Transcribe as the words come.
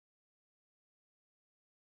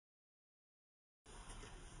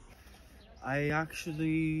I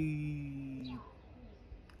actually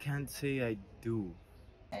can't say I do.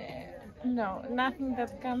 No, nothing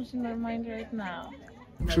that comes in my mind right now.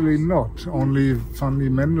 Actually not, only Fanny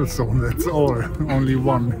Mendelssohn, that's all, only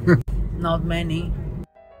one. Not many.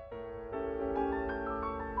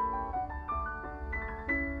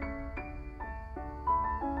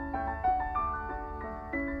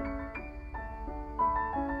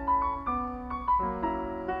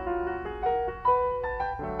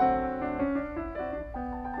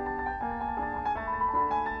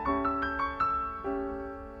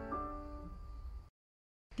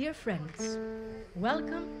 Dear friends,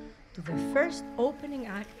 welcome to the first opening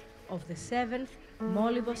act of the 7th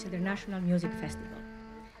Molyvos International Music Festival.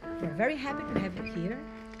 We're very happy to have you here.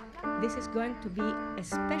 This is going to be a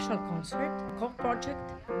special concert, co-project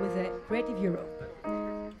with the Creative Europe.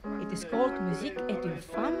 It is called Musique est une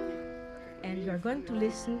Femme, and you are going to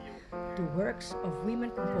listen to works of women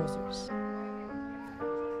composers.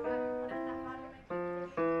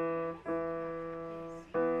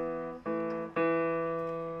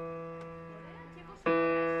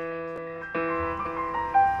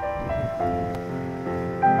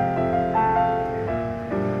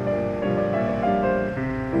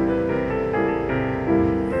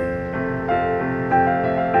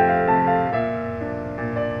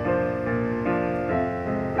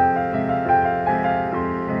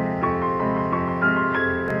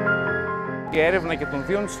 Η έρευνα και των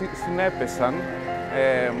δύο συνέπεσαν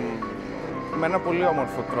με ένα πολύ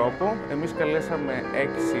όμορφο τρόπο. Εμείς καλέσαμε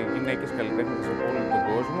 6 γυναίκες καλλιτέχνες από όλο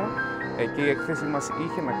τον κόσμο και η εκθέση μας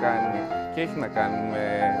είχε να κάνει και έχει να κάνει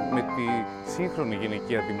με τη σύγχρονη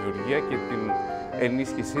γυναικεία δημιουργία και την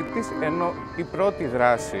ενίσχυσή της, ενώ η πρώτη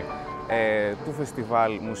δράση του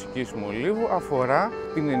φεστιβάλ μουσικής Μολύβου αφορά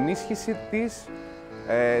την ενίσχυση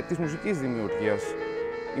της μουσικής δημιουργίας.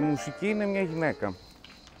 Η μουσική είναι μια γυναίκα.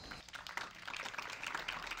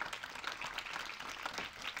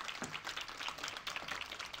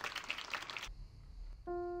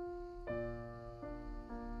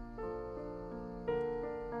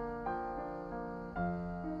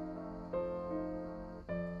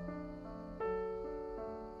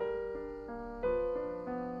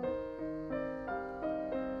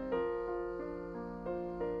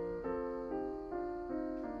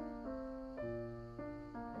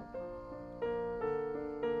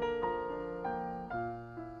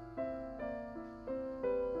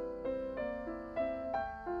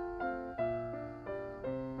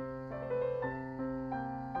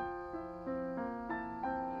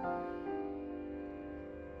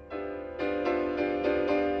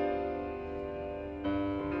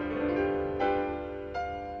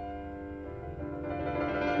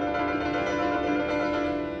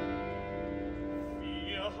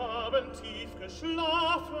 Tief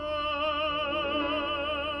geschlafen,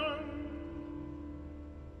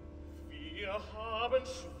 wir haben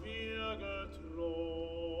schwer geträumt.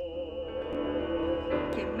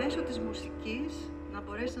 Και μέσω της μουσικής να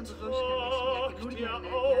μπορέσει να του δώσει κανείς μια καινούργια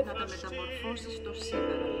ενέργεια, να τα μεταμορφώσει στο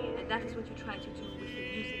σήμερα. And that is what you try to do with the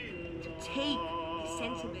music, to take these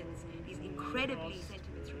sentiments, these incredibly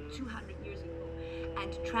sentiments from 200 years ago, and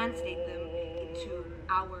to translate them into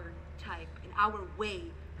our type, in our way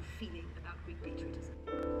of feeling about Greek patriotism.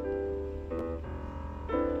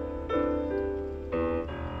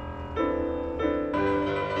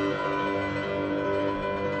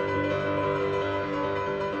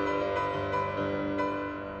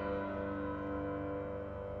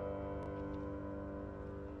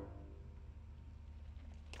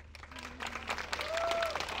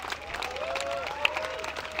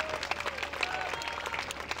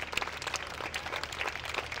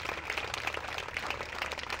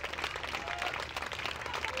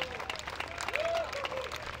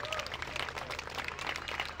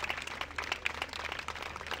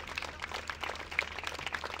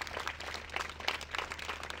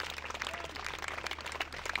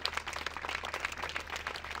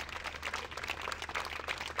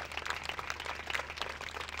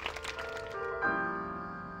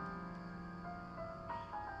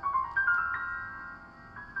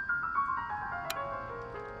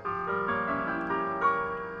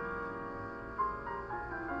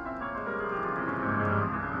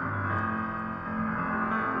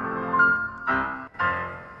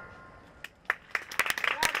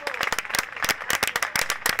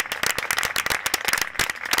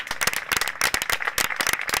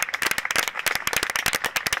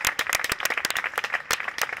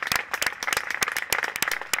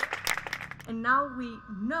 And now we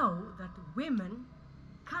know that women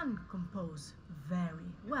can compose very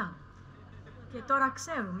well. Και τώρα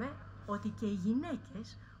ξέρουμε ότι και οι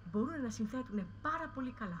γυναίκες μπορούν να συνθέτουν πάρα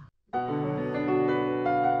πολύ καλά. Thank